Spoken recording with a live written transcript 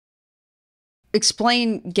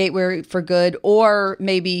explain Gateway for Good, or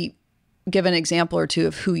maybe give an example or two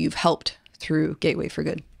of who you've helped through Gateway for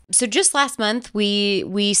Good. So just last month,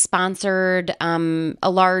 we sponsored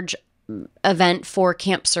a large event for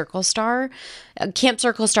Camp Circle Star. Camp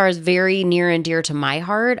Circle Star is very near and dear to my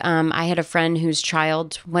heart. I had a friend whose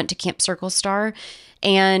child went to Camp Circle Star,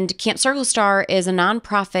 and Camp Circle Star is a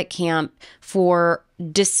nonprofit camp for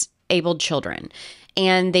disabled children.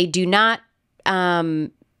 And they do not,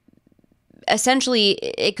 essentially,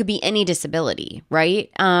 it could be any disability, right?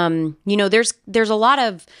 There's a lot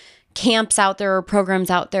of camps out there or programs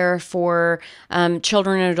out there for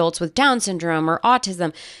children and adults with Down syndrome or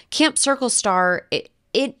autism. Camp Circle Star,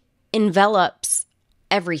 it envelops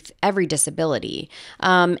every disability.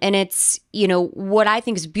 And it's, what I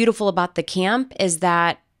think is beautiful about the camp is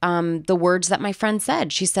that the words that my friend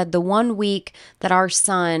said. She said the 1 week that our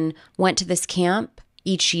son went to this camp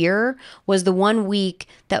each year was the 1 week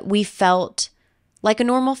that we felt like a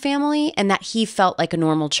normal family and that he felt like a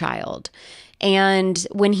normal child. And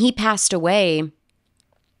when he passed away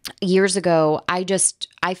years ago, I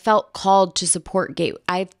felt called to support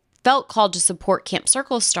I felt called to support Camp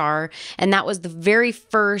Circle Star, and that was the very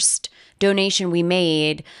first donation we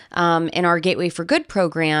made in our Gateway for Good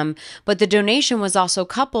program. But the donation was also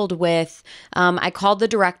coupled with, I called the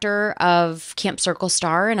director of Camp Circle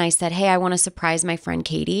Star and I said, hey, I want to surprise my friend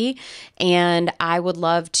Katie, and I would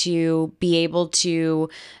love to be able to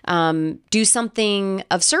do something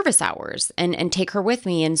of service hours and take her with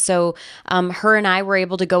me. And so her and I were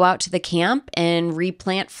able to go out to the camp and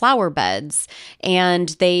replant flower beds.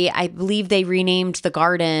 And I believe they renamed the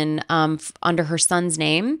garden under her son's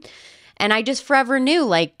name. And I just forever knew,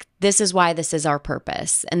 like, this is why this is our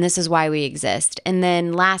purpose and this is why we exist. And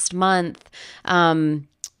then last month,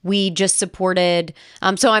 we just supported,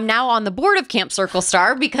 so I'm now on the board of Camp Circle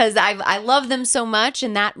Star because I love them so much.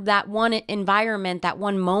 And that one environment, that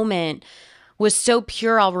one moment was so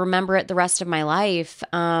pure. I'll remember it the rest of my life.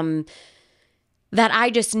 That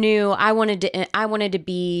I just knew I wanted to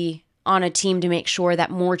be on a team to make sure that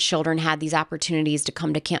more children had these opportunities to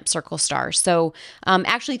come to Camp Circle Star. So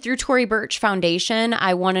actually through Tory Burch Foundation,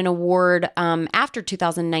 I won an award after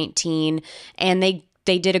 2019, and they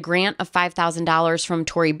did a grant of $5,000 from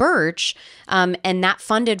Tory Burch, and that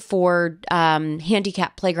funded for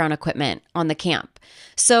handicap playground equipment on the camp.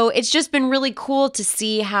 So it's just been really cool to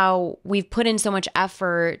see how we've put in so much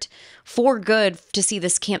effort for good to see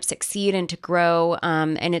this camp succeed and to grow.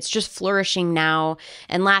 And it's just flourishing now.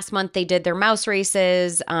 And last month they did their mouse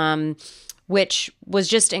races, which was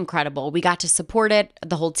just incredible. We got to support it.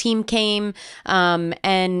 The whole team came. And,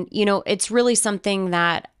 it's really something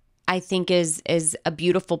that I think is a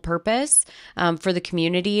beautiful purpose for the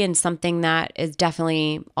community, and something that is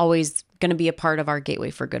definitely always going to be a part of our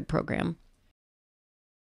Gateway for Good program.